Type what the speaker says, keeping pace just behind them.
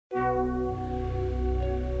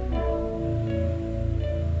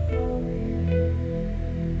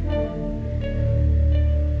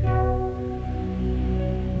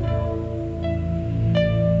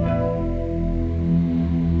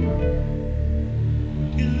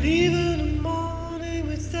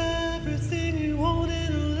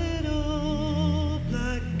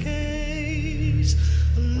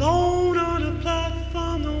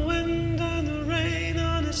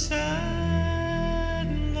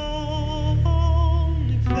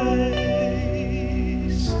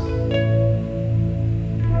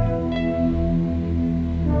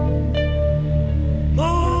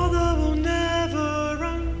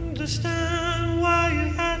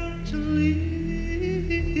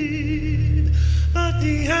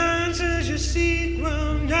The answers you seek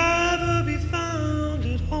will never be found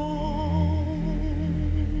at home.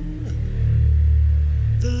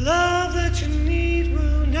 The love that you need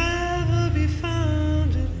will never be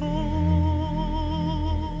found at home.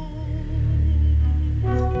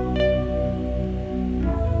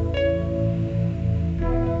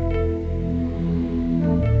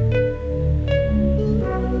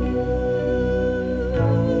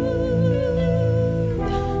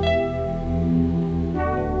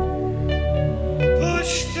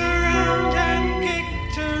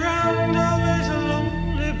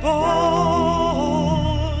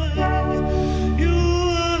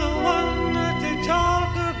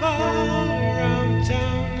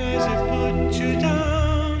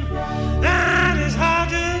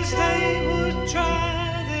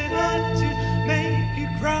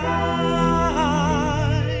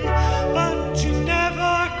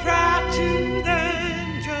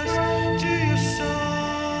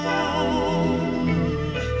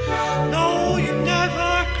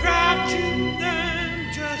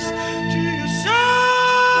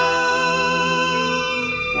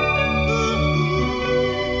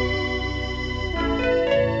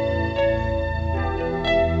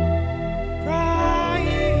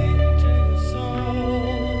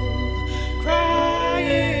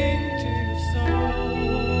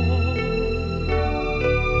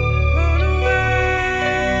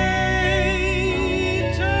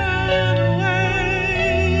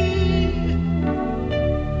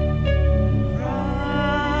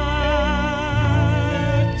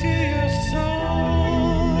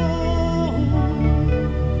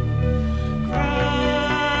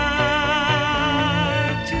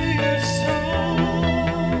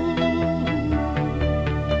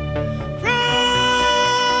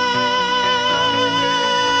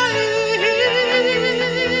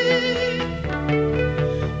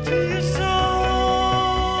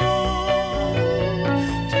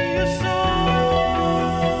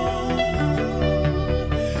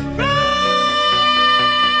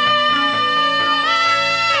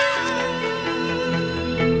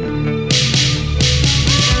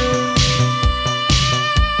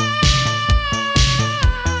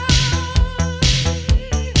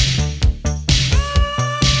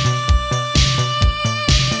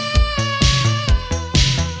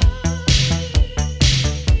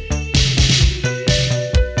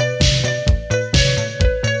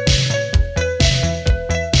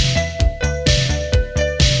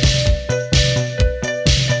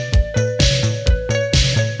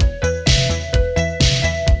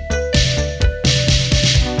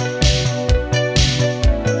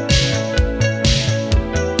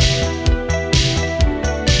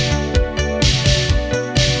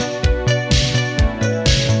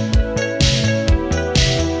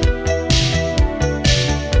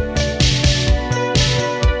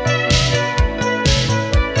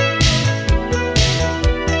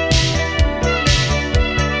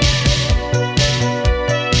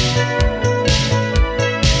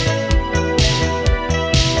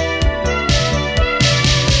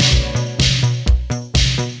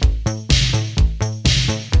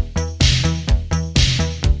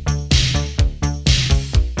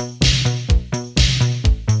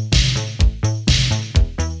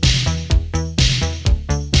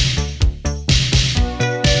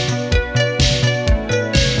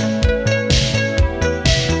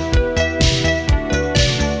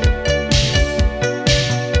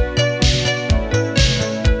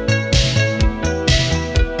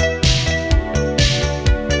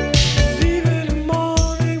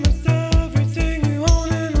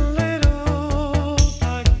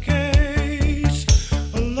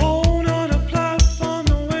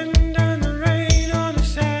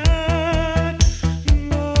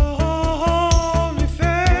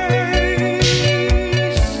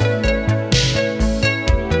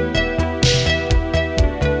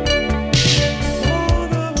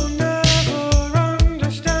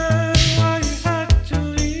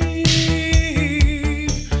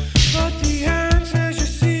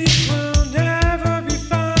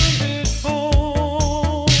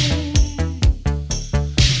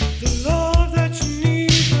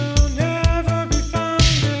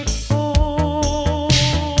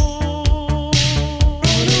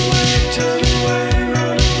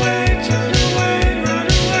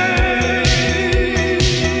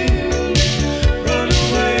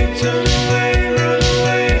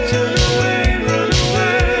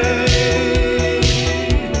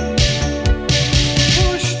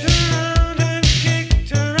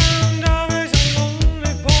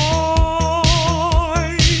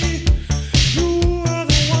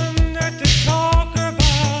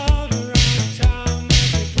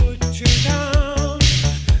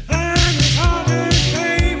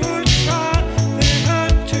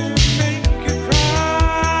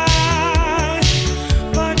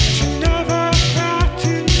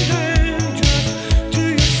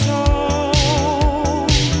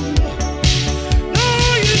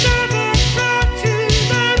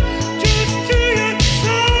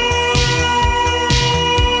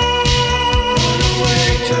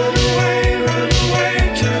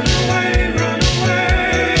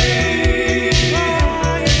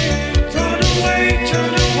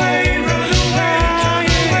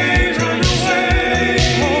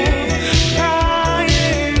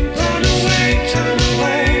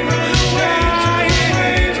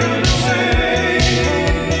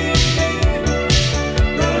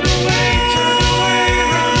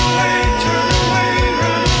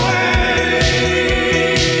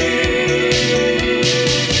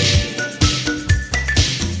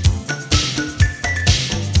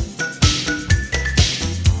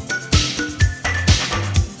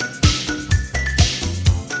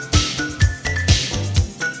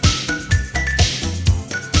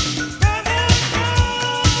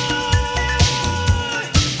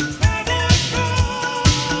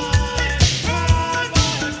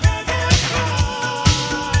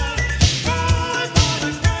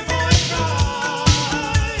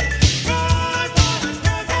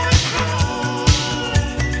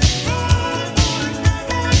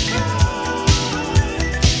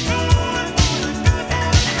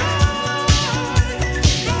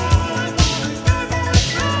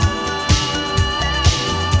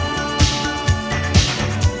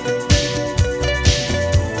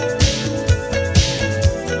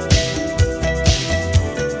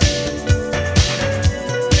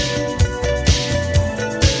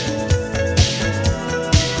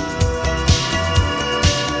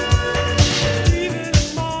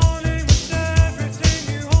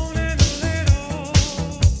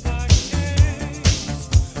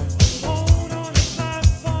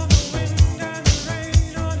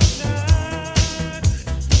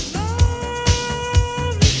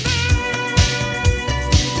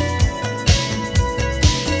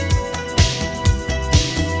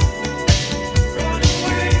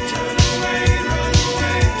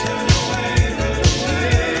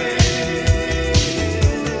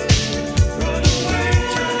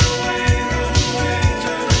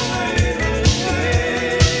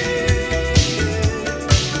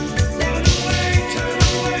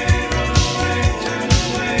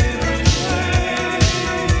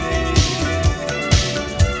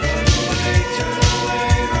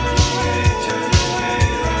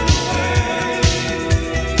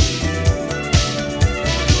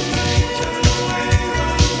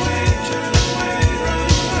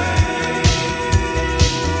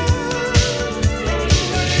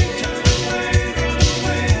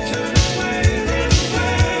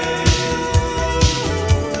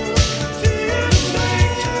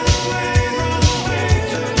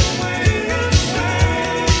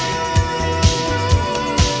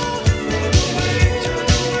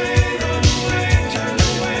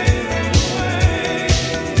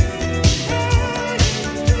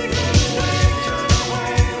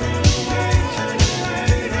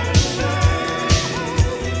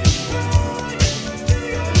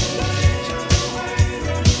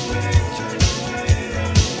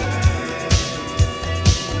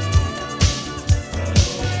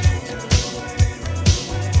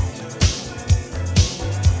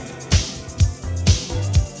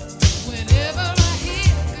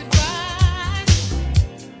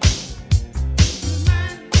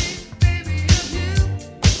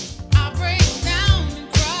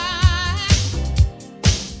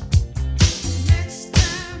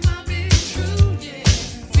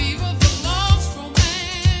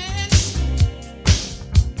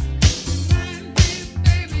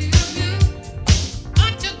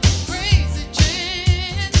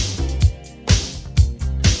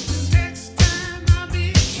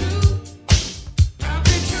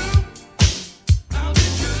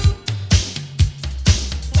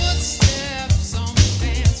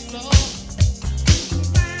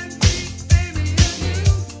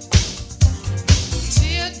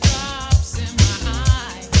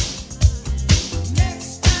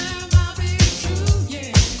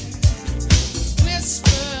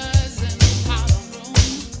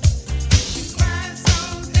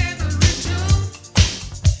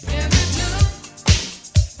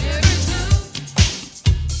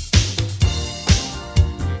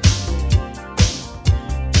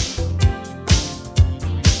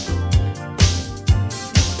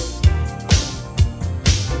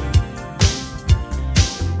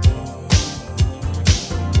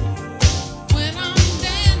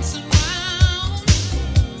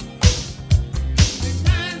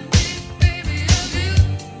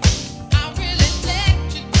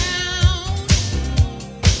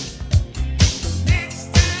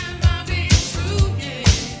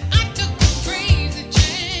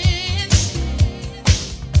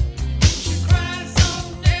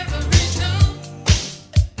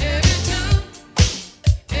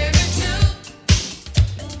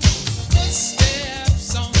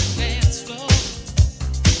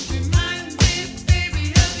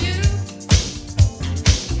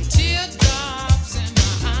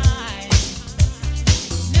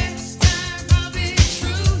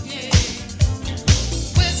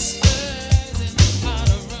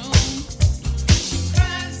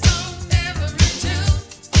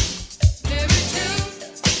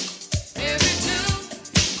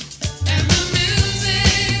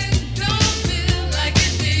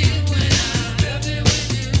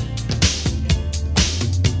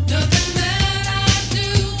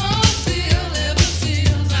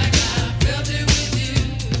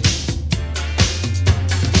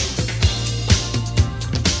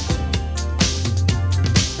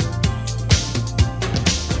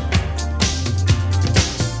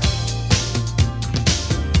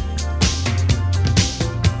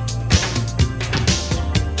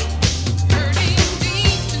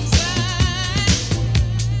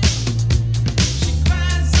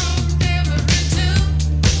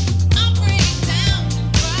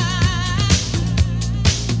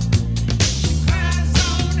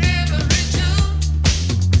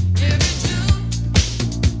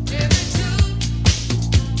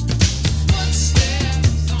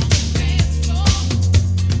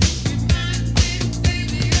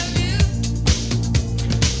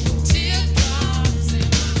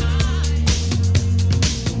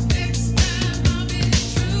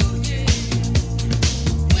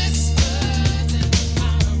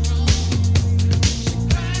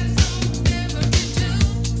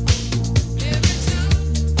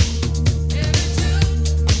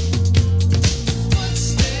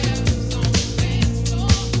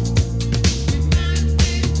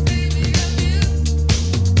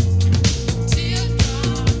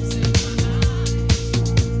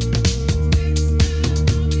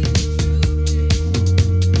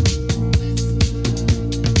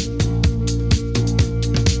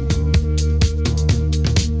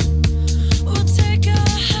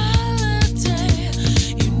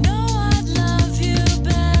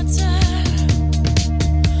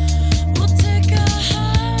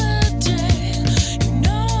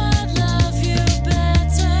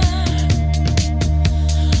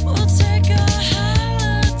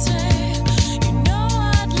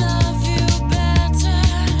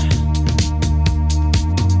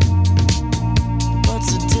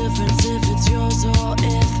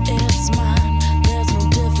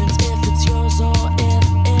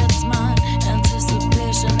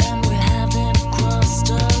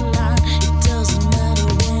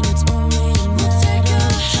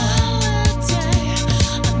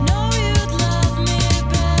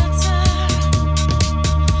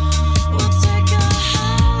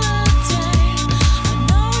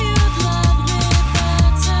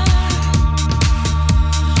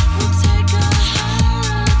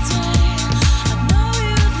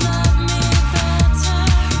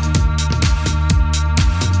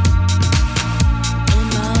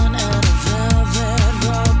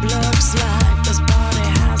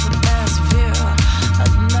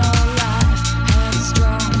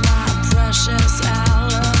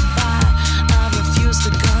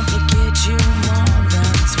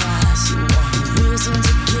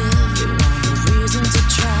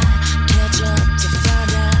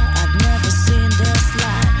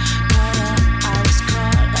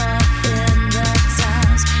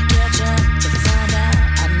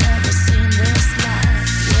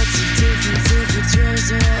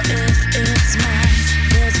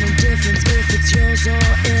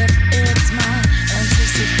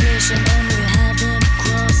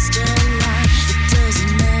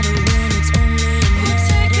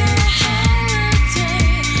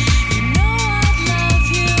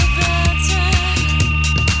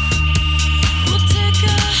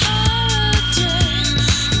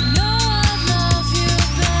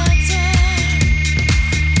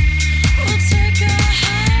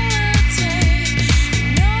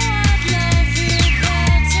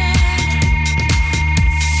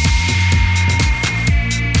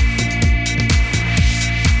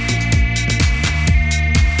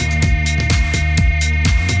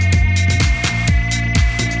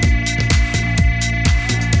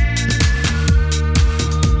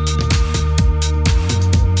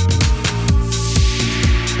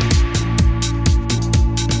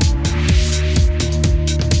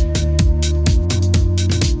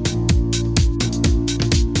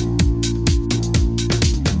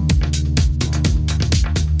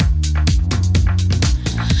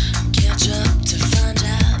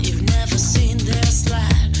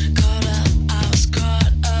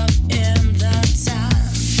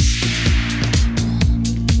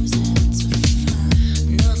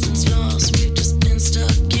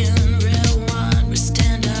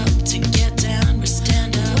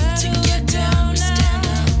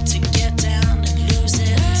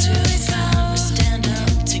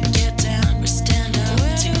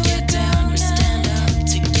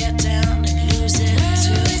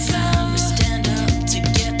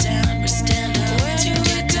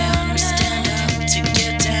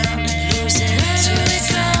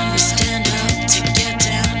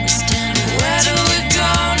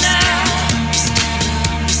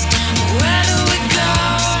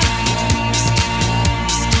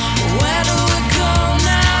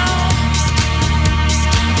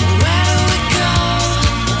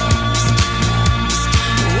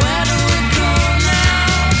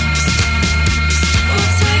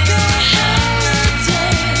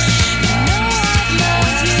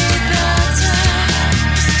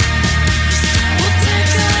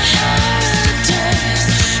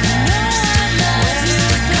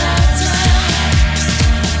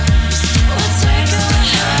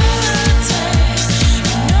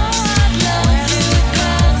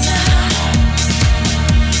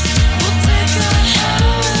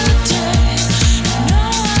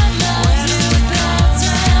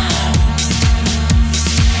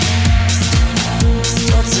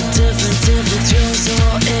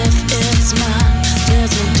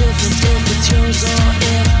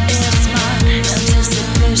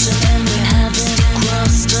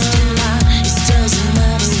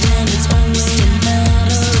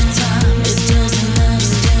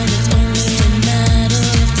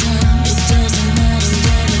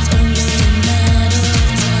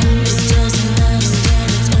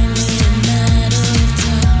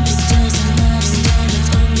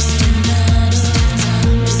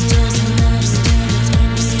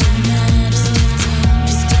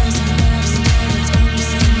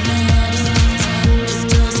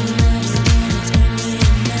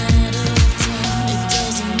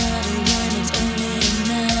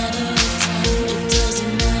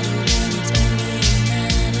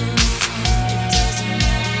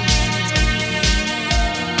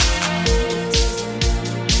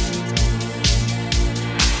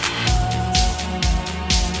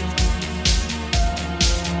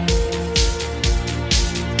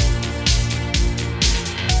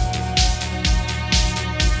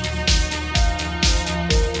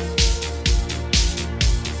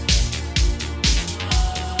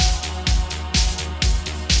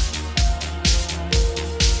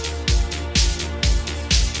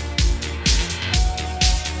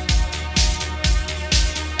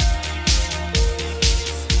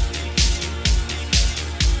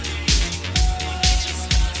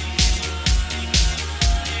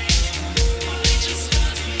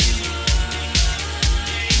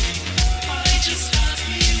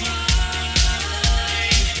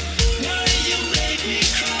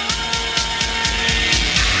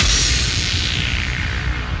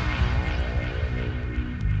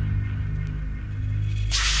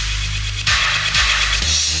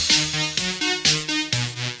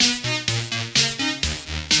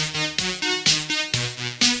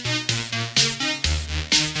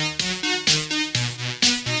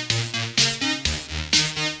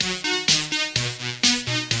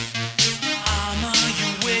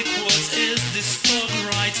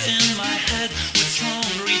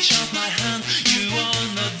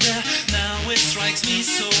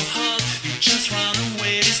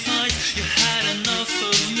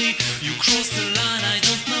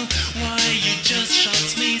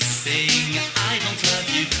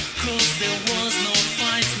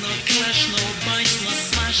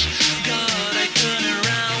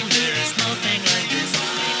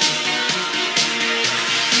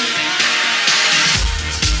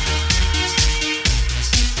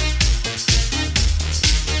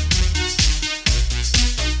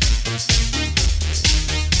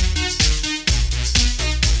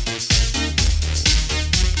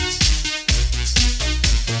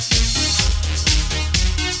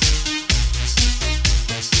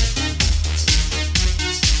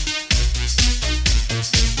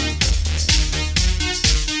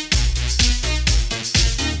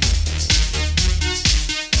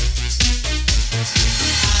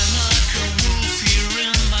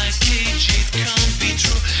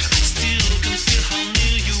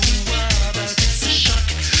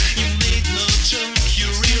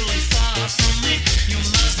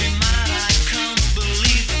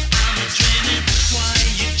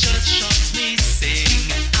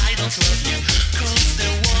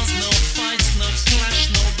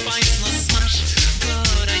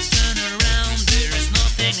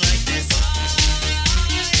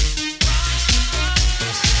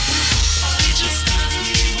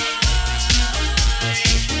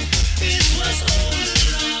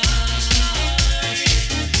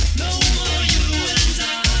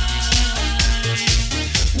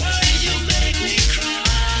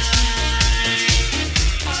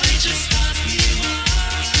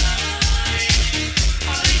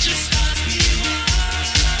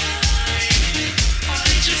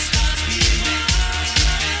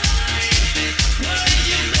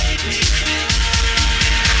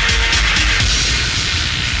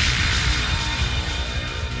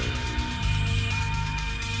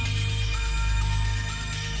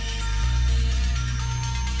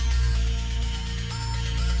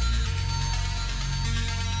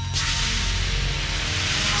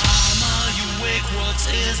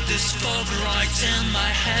 spoke right in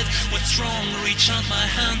my head. What's wrong? Reach out my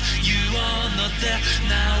hand. You are not there.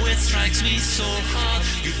 Now it strikes me so hard.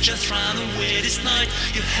 You just ran away this night.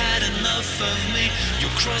 You had enough of me. You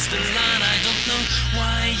crossed the line. I don't know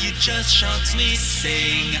why you just shot me,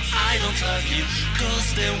 saying I don't love you. Cause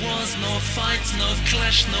there was no fight, no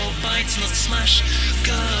clash, no bites, no smash.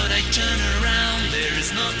 God, I turn around. There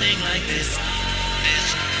is nothing like this.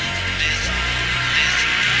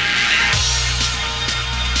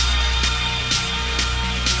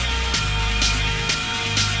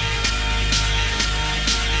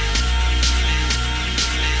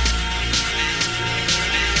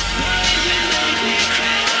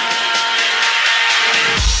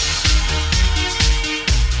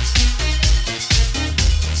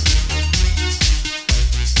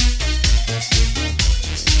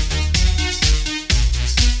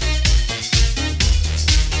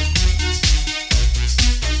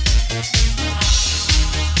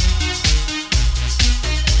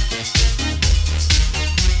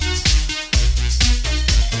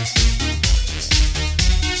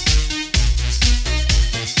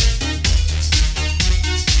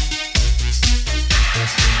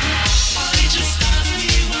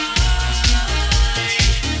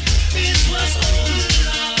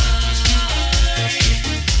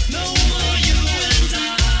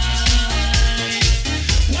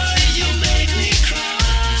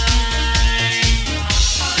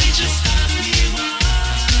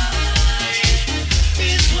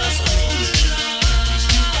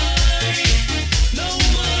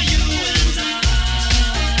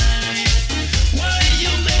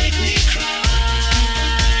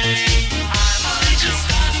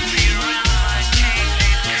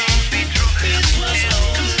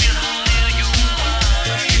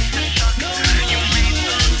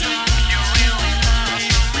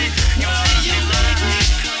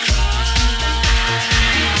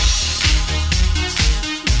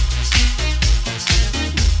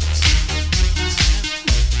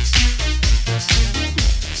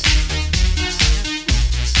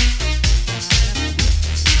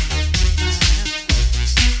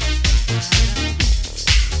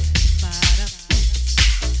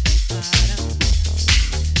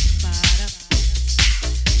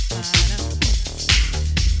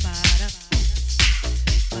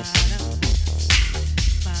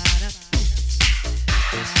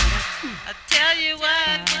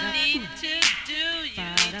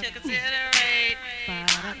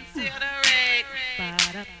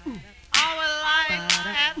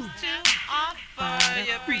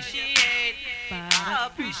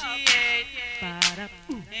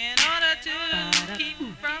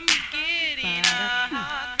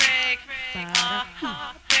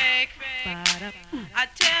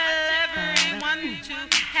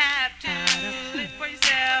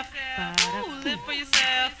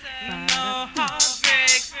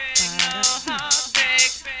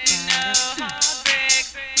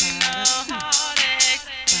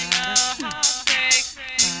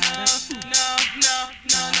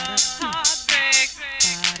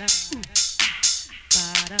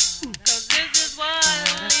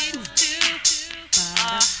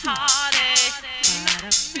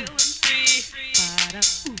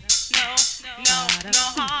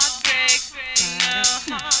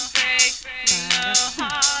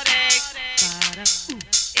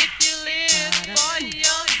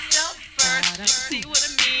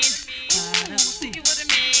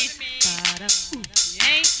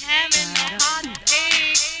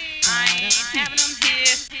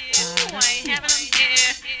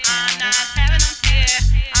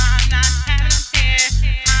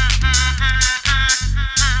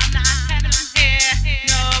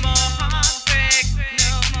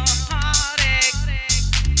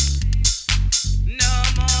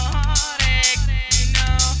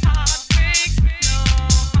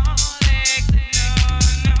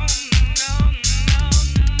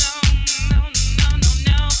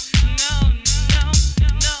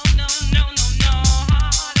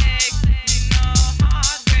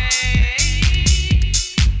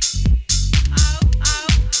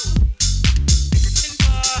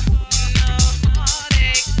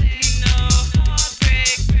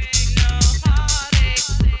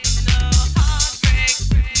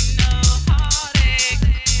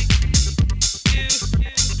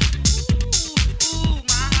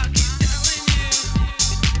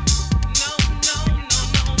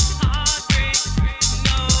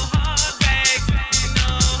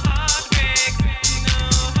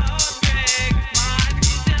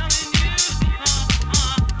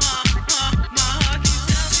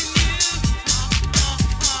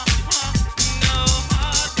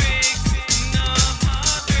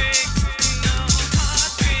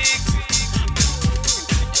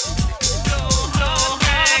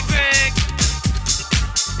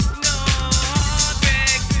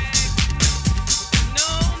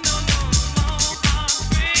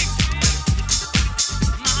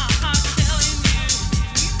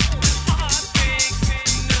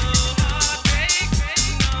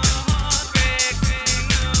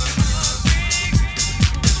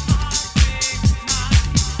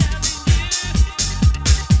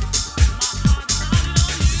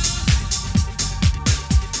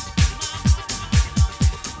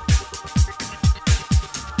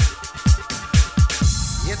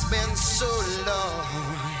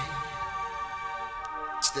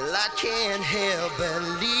 Still I can't help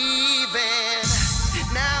believing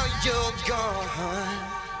now you're gone.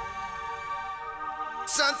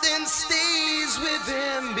 Something stays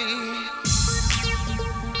within me.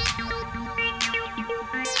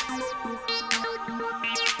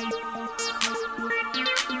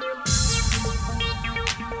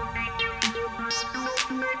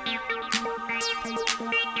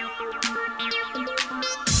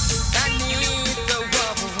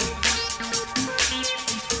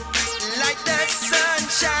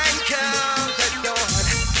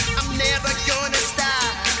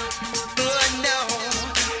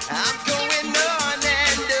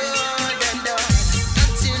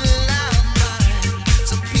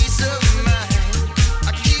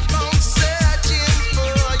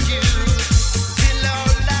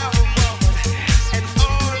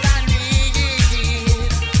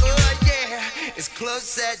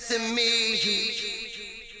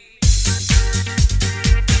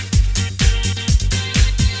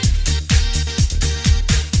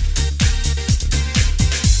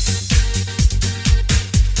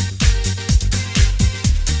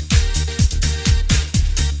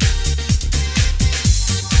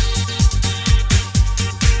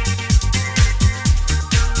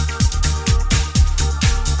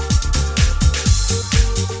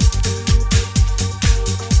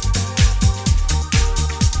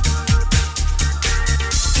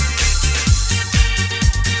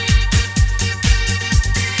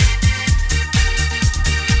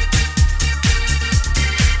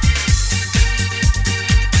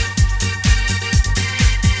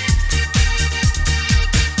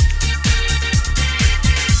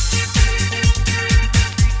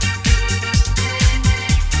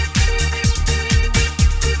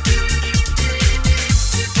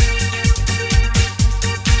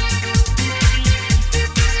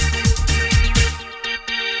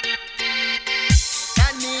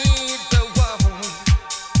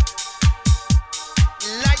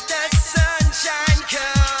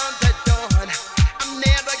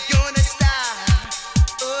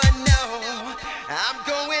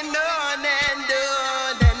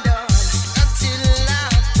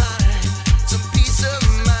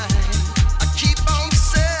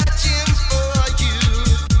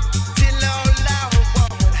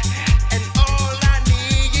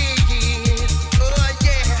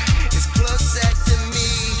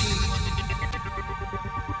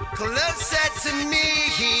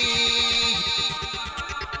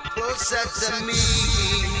 Closer to me.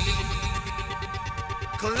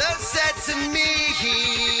 Closer to me,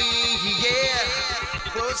 yeah,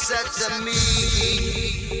 closer to me.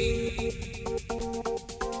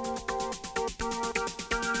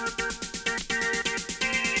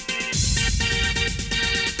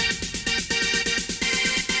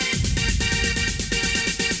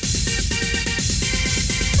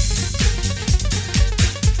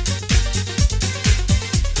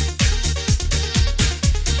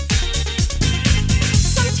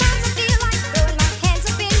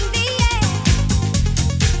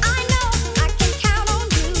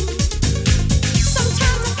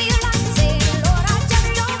 Sometimes I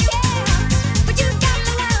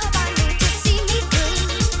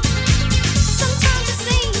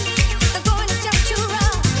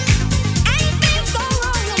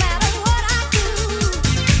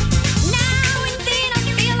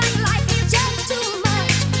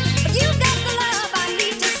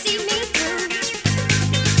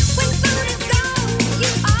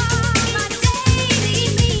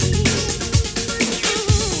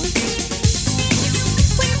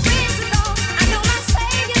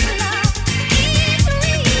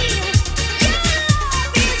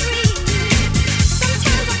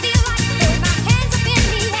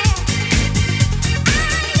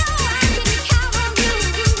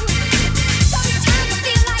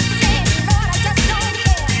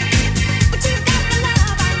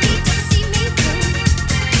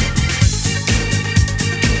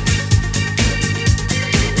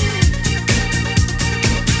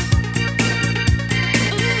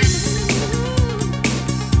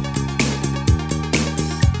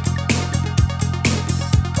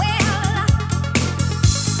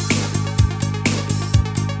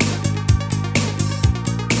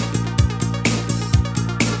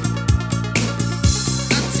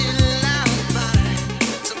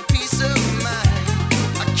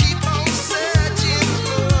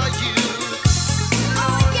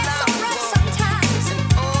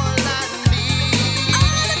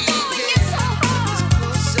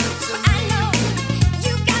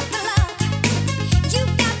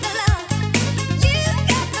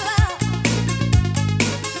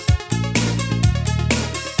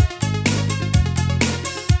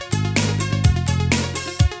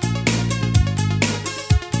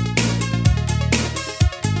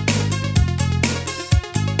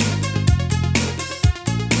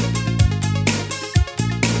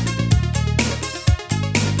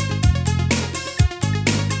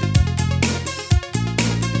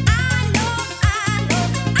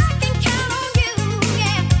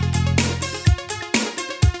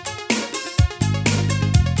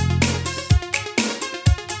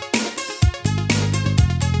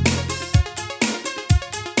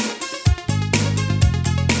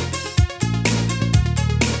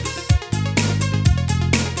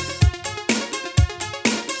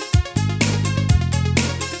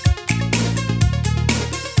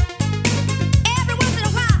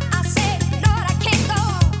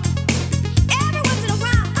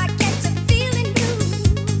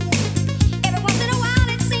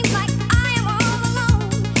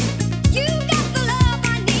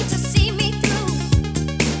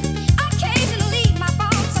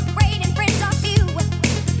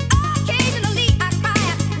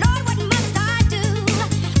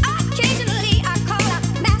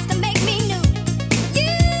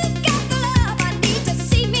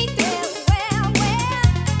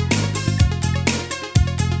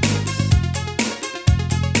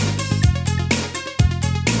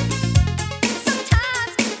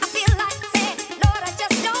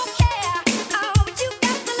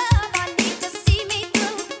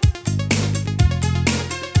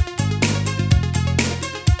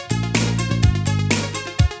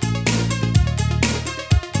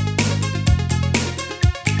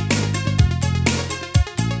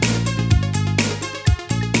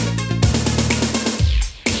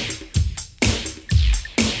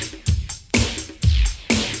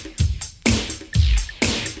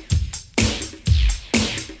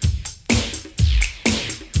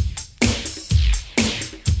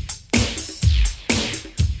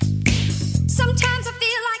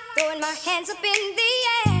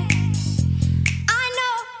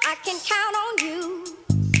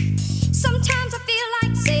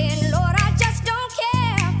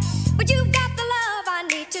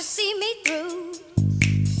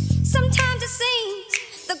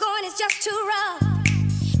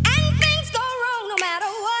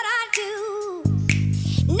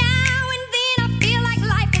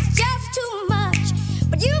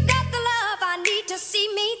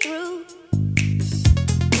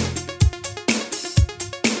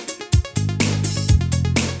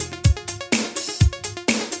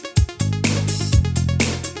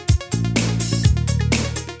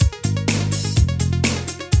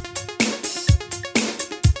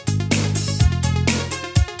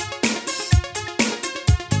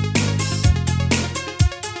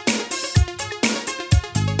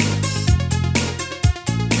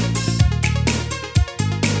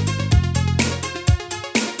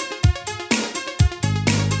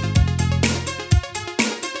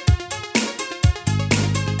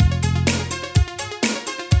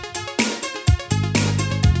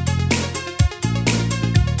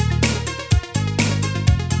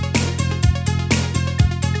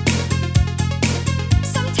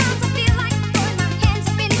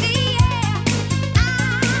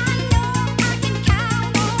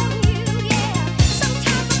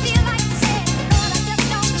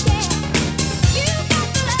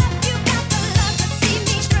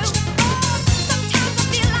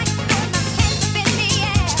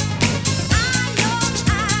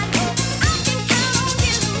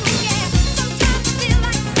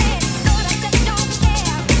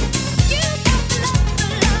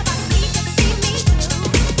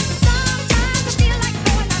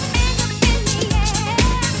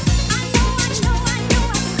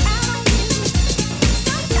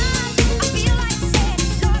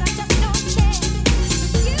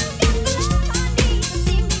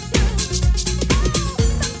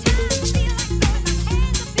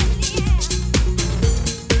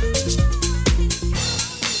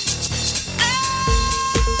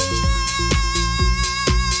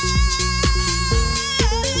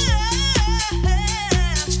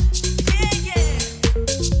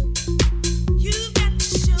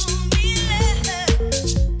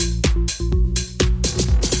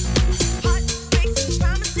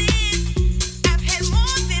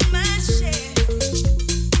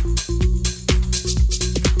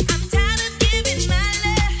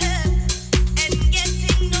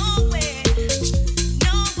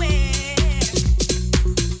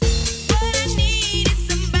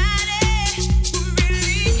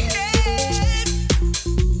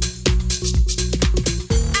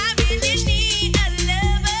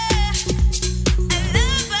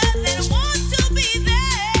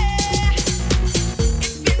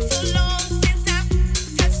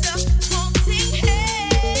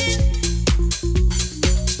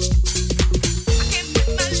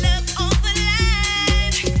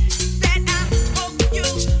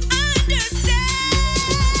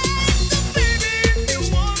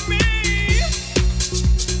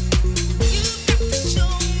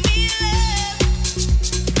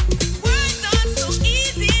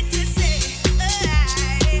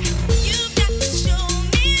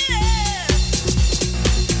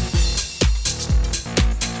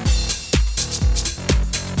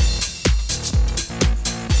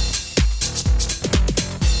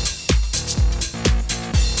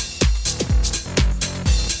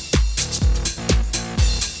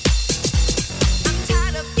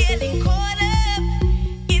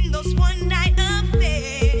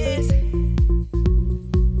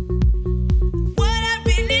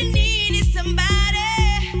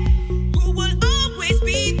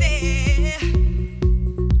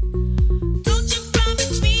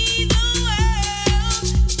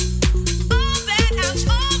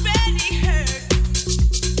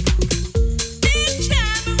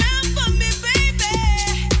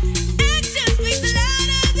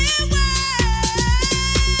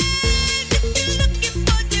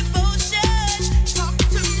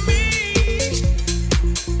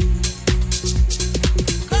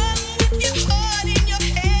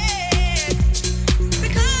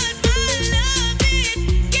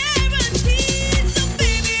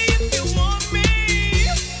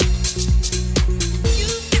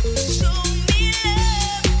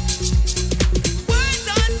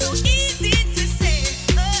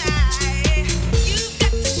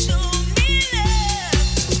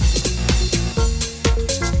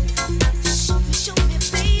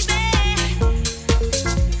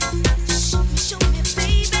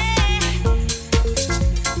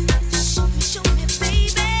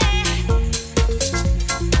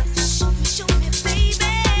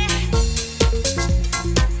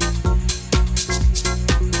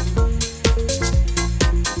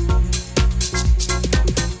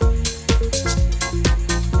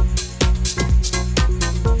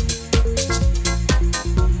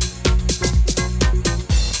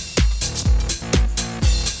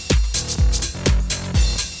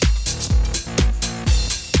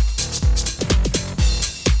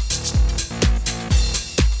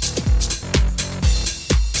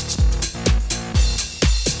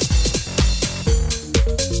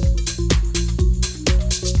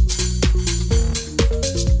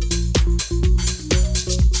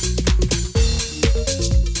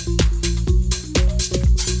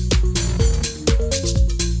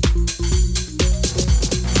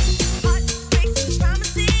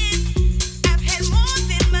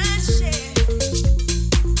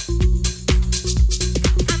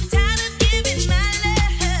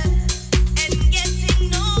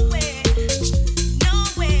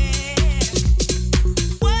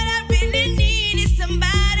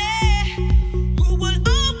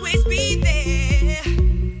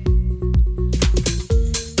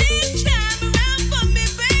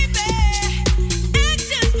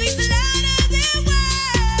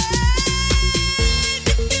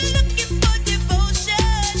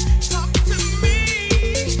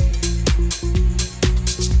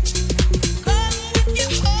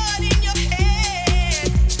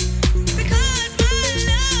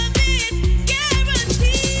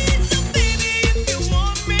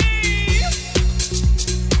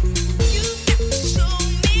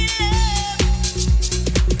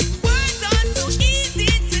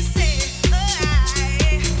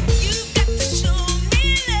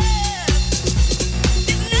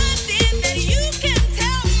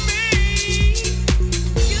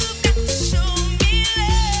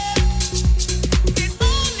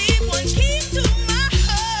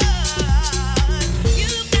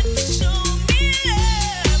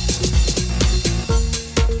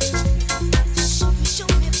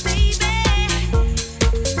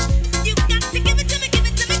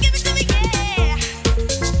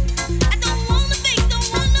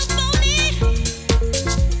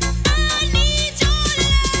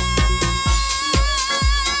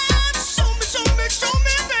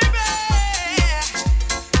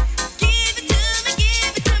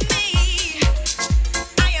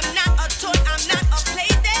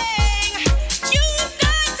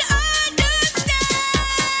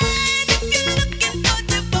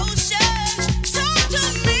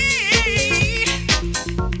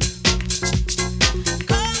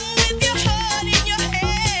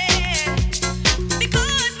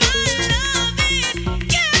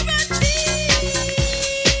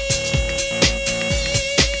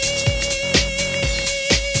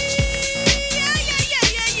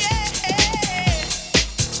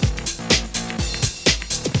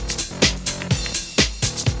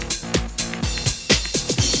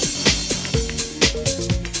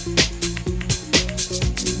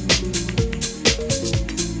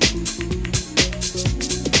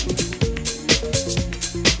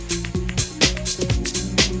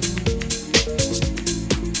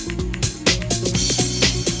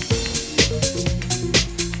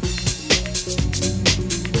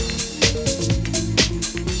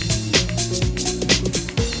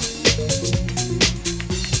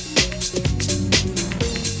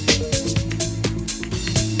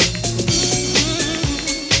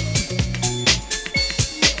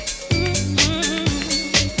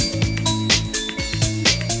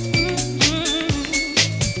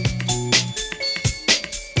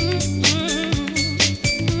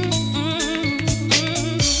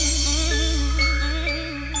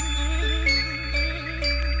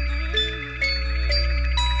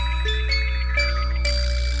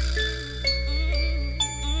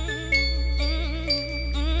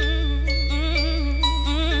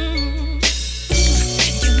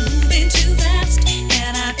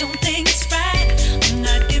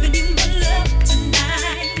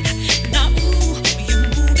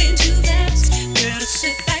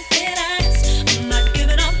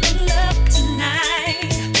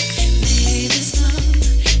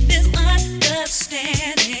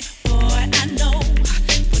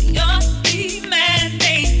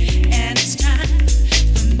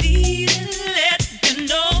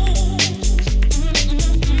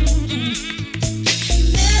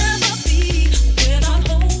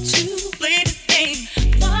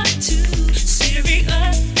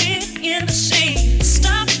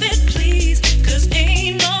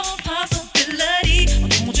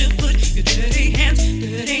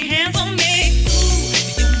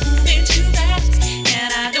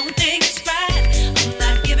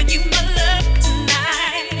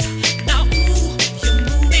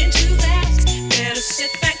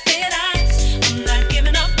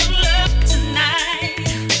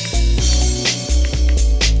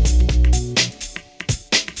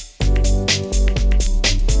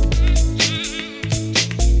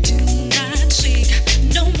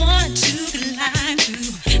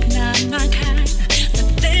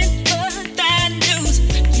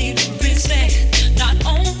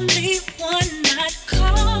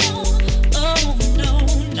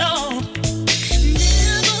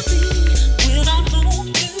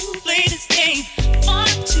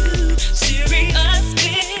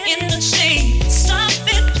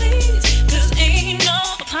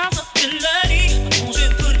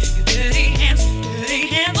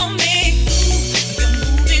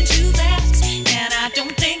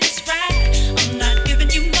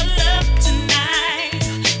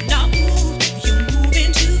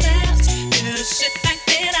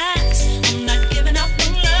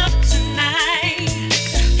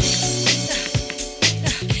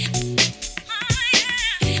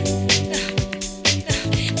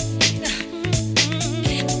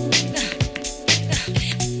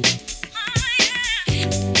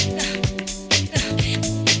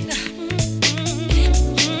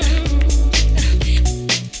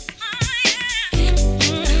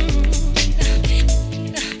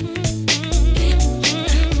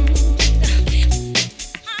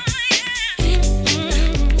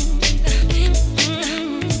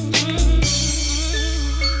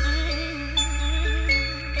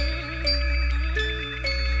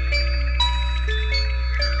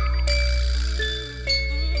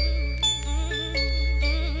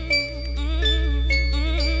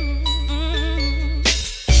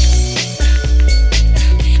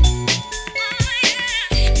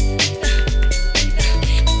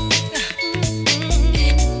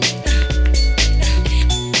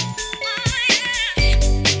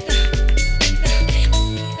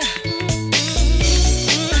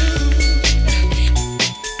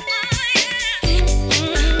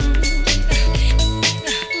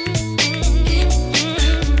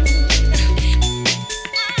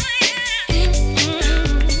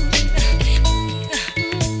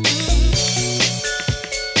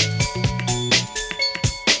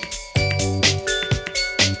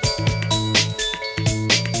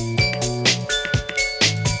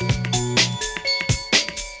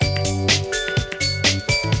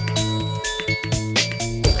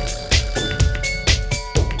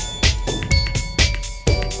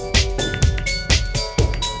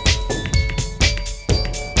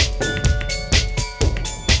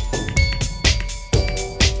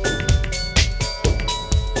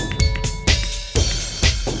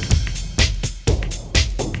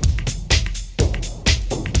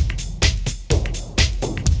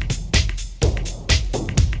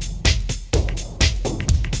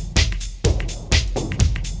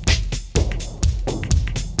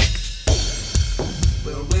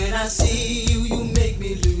I see you, you make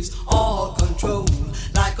me lose all control,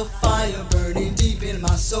 like a fire burning deep in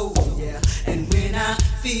my soul, yeah. And when I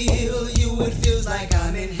feel you, it feels like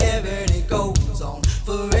I'm in heaven. It goes on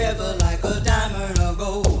forever like a diamond or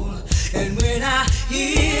gold. And when I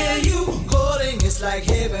hear you calling, it's like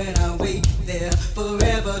heaven. I wait there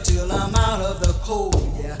forever till I'm out of the cold,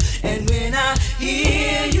 yeah. And when I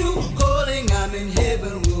hear you calling, I'm in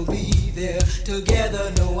heaven. We'll be there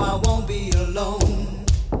together. No, I won't be alone.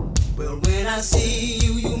 Well, when I see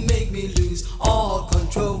you, you make me lose all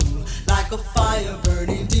control, like a fire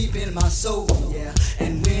burning deep in my soul, yeah.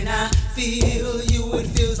 And when I feel you, it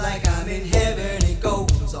feels like I'm in heaven. It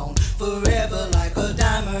goes on forever like a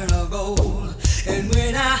diamond or gold. And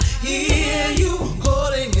when I hear you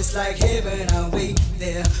calling, it's like heaven. I wait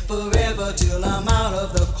there forever till I'm out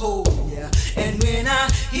of the cold, yeah. And when I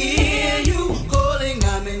hear you calling,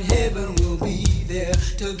 I'm in heaven. We'll be there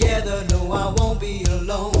together. No, I won't be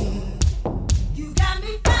alone. You got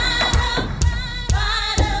me fired up,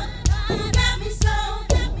 fired up. You got me so,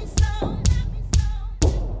 got me so, got me so.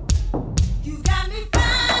 You got me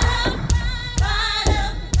fired up, fired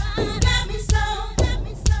up. You got me so, got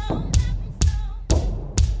me so, got me so.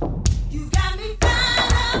 You got me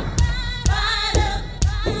fired up, fired up.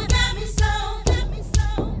 You got me so, got me so,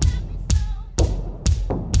 got me so.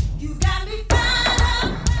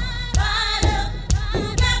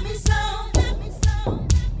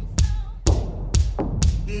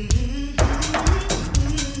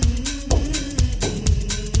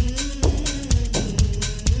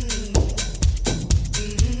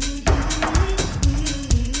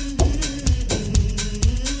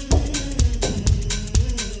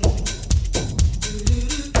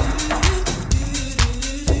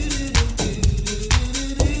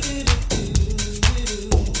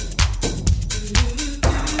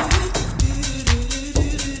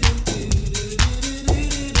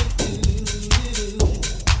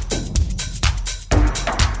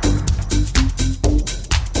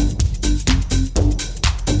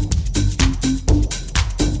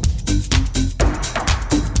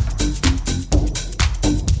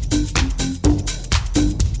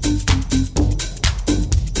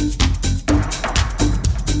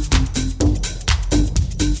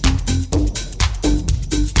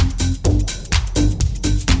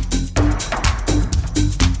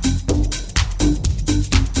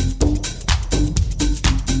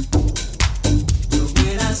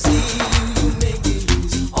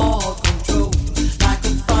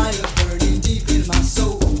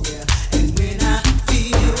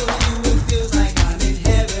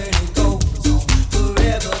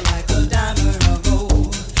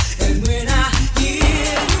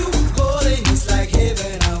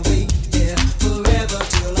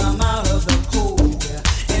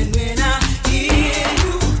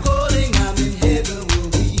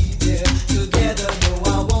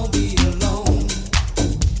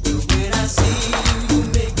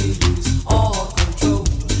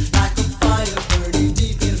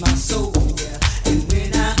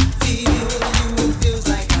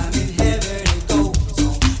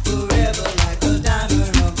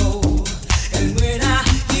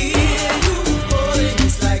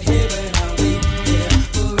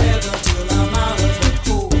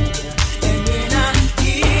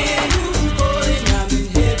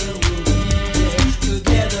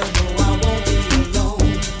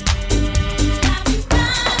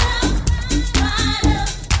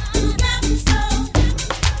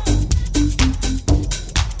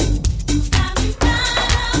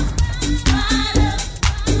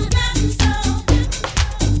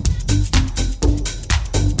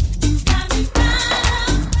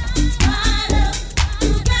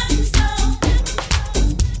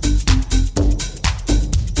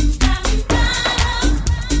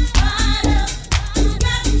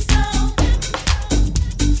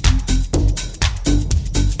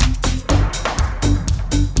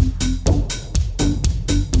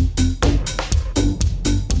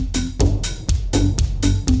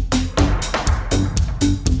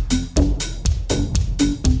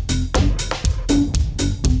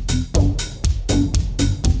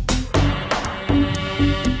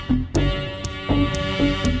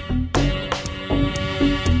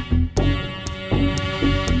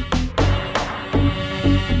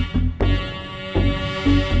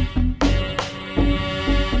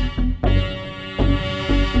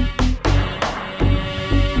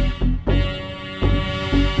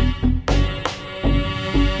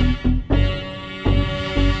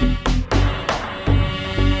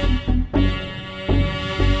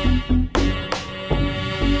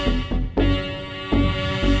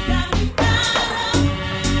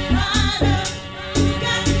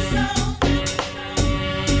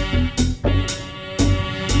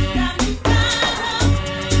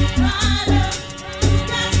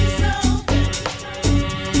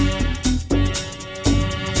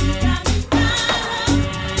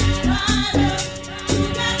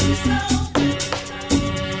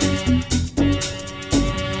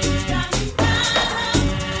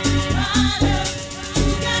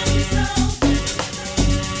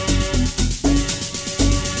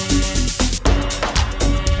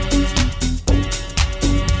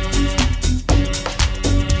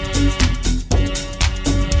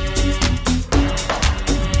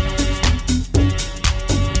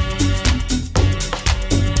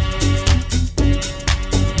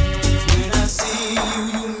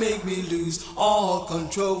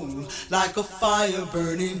 control, like a fire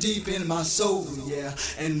burning deep in my soul, yeah.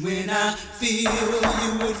 And when I feel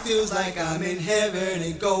you, it feels like I'm in heaven.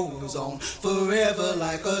 It goes on forever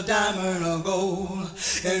like a diamond or gold.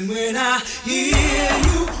 And when I hear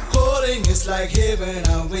you calling, it's like heaven.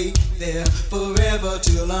 I wait there forever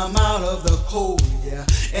till I'm out of the cold, yeah.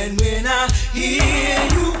 And when I hear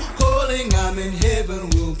you calling, I'm in heaven.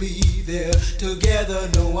 We'll be there together.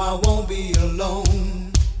 No, I won't be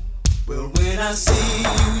alone. Well, when I see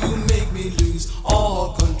you, you make me lose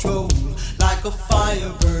all control, like a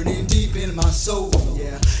fire burning deep in my soul,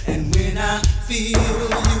 yeah. And when I feel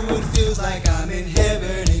you, it feels like I'm in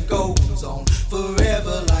heaven. It goes on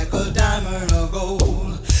forever like a diamond or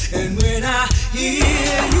gold. And when I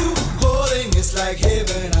hear you calling, it's like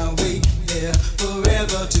heaven. I wait there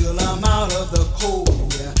forever till I'm out of the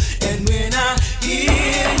cold, yeah. And when I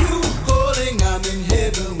hear you calling, I'm in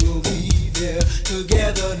heaven. We'll be there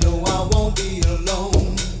together. No, I won't be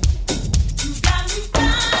alone. You got me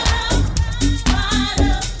fired up, you got me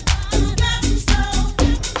so. You got me fired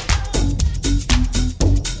up, you got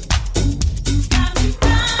me so. You got me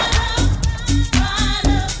fired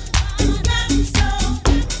up, you got me so.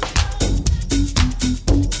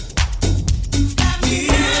 You got me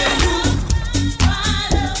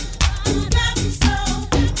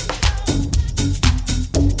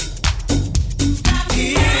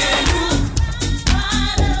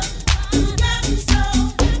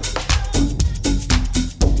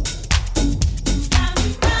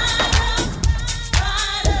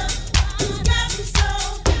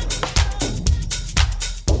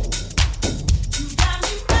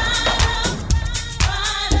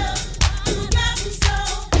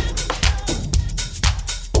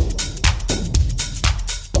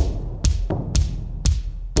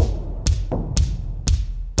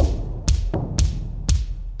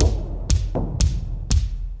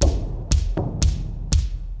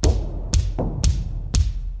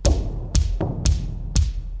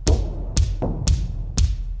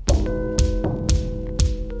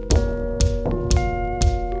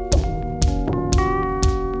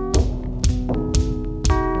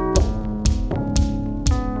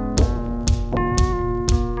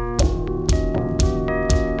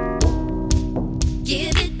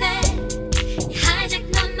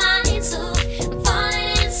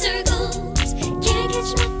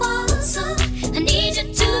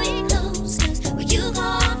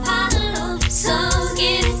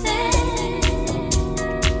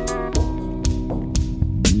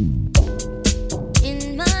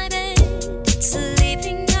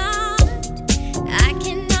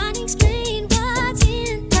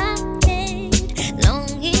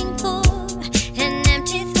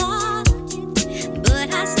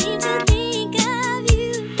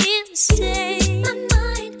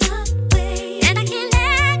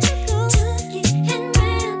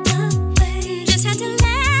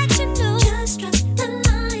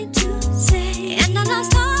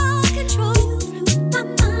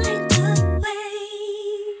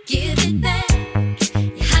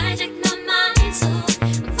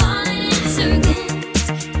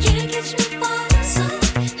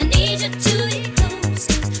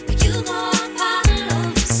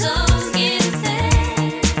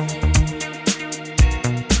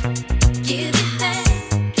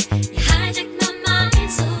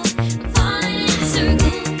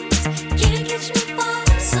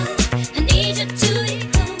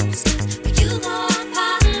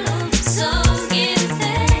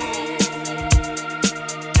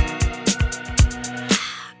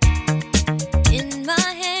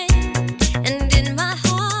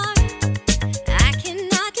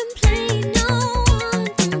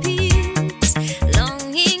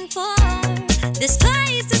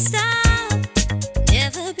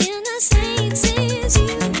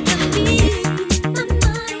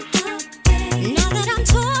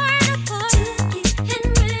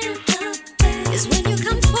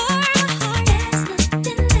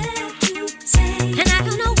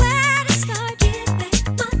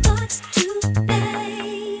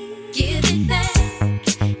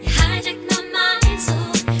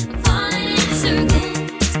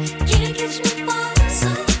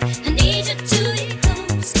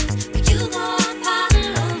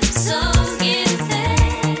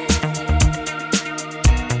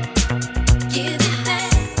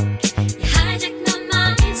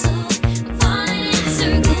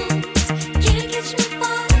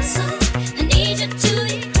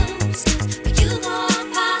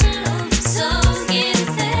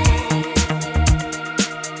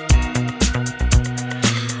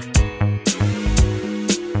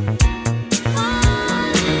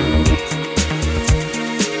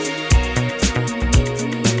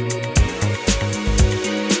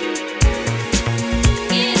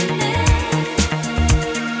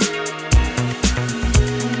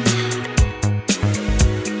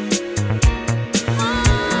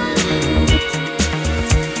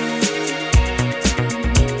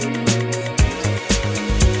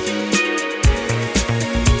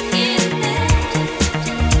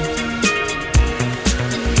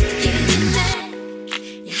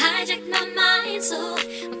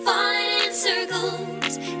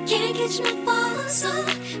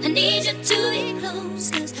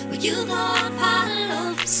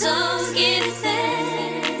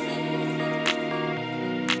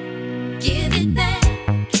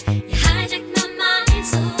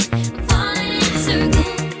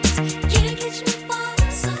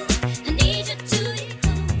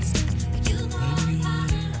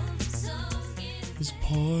is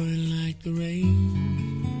pouring like the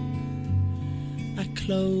rain. I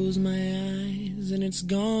close my eyes and it's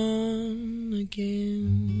gone again.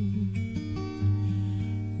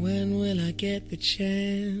 When will I get the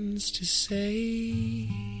chance to say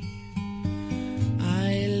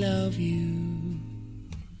I love you?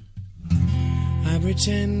 I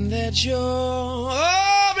pretend that you're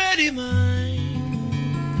already mine,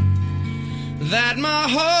 that my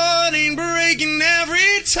heart ain't breaking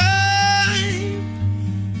every time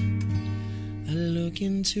I look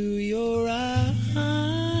into your eyes.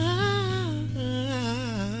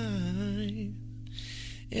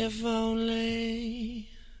 If only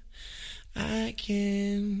I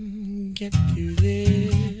can get through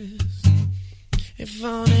this. If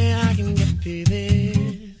only I can get through this.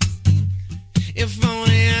 If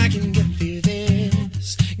only I can get through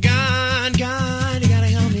this. God, God, you gotta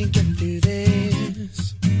help me get through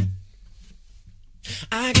this.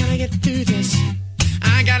 I gotta get through this.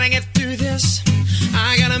 I gotta get through this.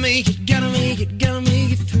 I gotta make it, gotta make it, gotta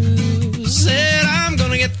make it through. Said I'm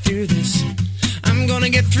gonna get through this. I'm gonna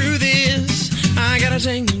get through this. I gotta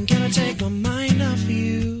take my mind off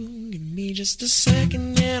you. Give me just a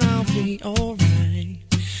second and I'll be alright.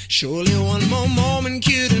 Surely one more moment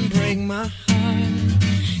couldn't break my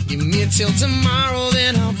heart. Give me till tomorrow,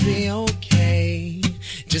 then I'll be okay.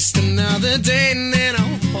 Just another day and then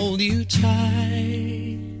I'll hold you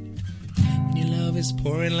tight. When your love is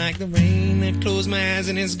pouring like the rain, I close my eyes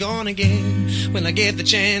and it's gone again. When I get the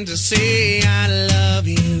chance to say I love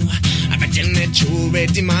you, I pretend that you're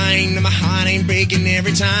already mine, and my heart ain't breaking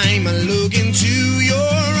every time I look into your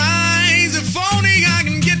eyes. If only I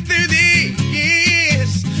can get through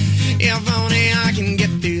this. If only I can get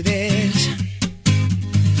through this.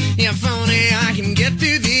 If only I can get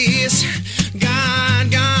through this.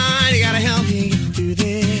 God, God, you gotta help me get through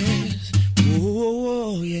this.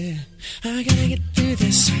 Oh, yeah. I gotta get through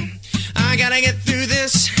this. I gotta get through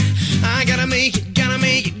this. I gotta make it, gotta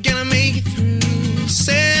make it, gotta make it through.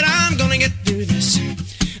 Said I'm gonna get through this.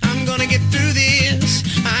 I'm gonna get through this.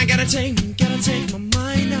 I gotta take my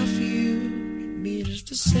mind off you. Give me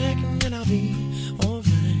just a second and I'll be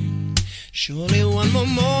alright. Surely one more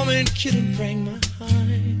moment couldn't break my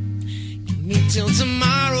heart. Give me till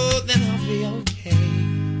tomorrow, then I'll be okay.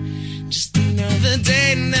 Just another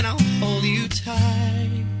day and then I'll hold you tight.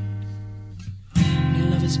 Your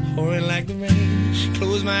love is pouring like the rain.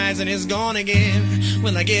 Close my eyes and it's gone again.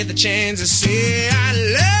 When I get the chance to say I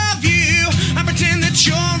love you, I pretend that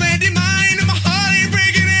you're already mine, and my heart ain't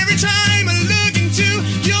breaking every time I look into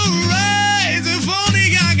your eyes. If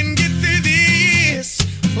only I can get through this.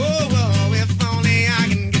 Oh, oh, if only I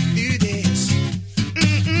can get through this.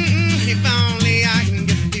 If only I can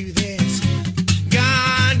get through this.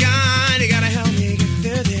 God, God, you gotta help me get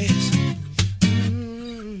through this.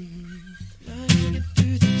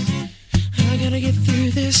 I gotta get through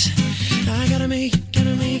this. I gotta make it,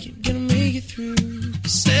 gotta make it, gotta make it through.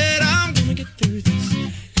 Said I'm gonna get through this.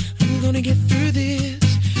 I'm gonna get through this.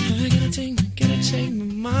 I gotta take my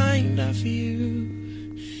mind off you.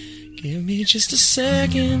 Give me just a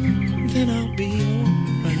second, then I'll be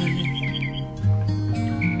alright.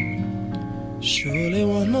 Surely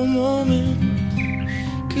one more moment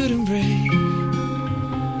couldn't break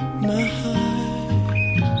my heart.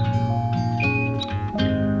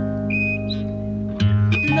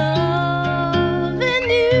 Loving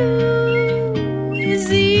you is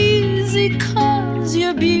easy 'cause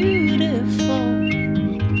you're beautiful.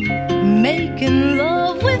 Making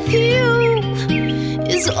love with you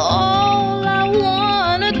is all I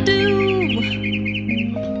wanna do.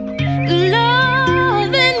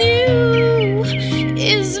 Loving you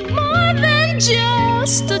is more than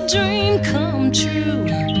just a dream come true.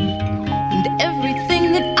 And everything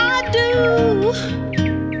that I do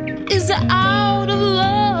is out of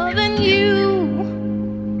love and you.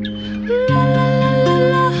 La la la la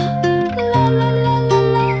la, la la la la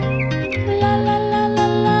la, la la la la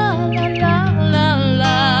la la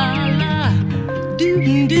la la, doo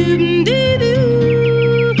doo doo doo.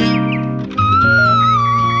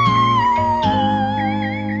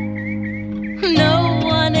 No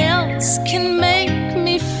one else can make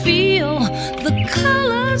me feel the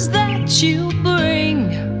colors that you bring.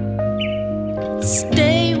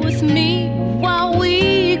 Stay with me while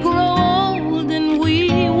we grow old, and we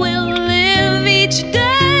will live each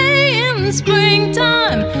day in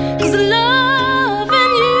springtime. 'Cause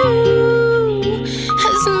loving you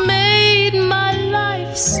has made my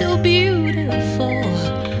life so beautiful,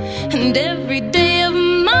 and every day of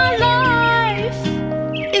my life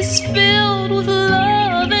is filled with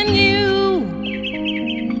loving you.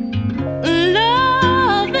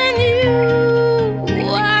 Loving you,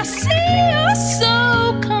 I see your soul.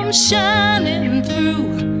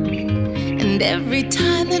 every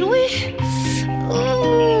time that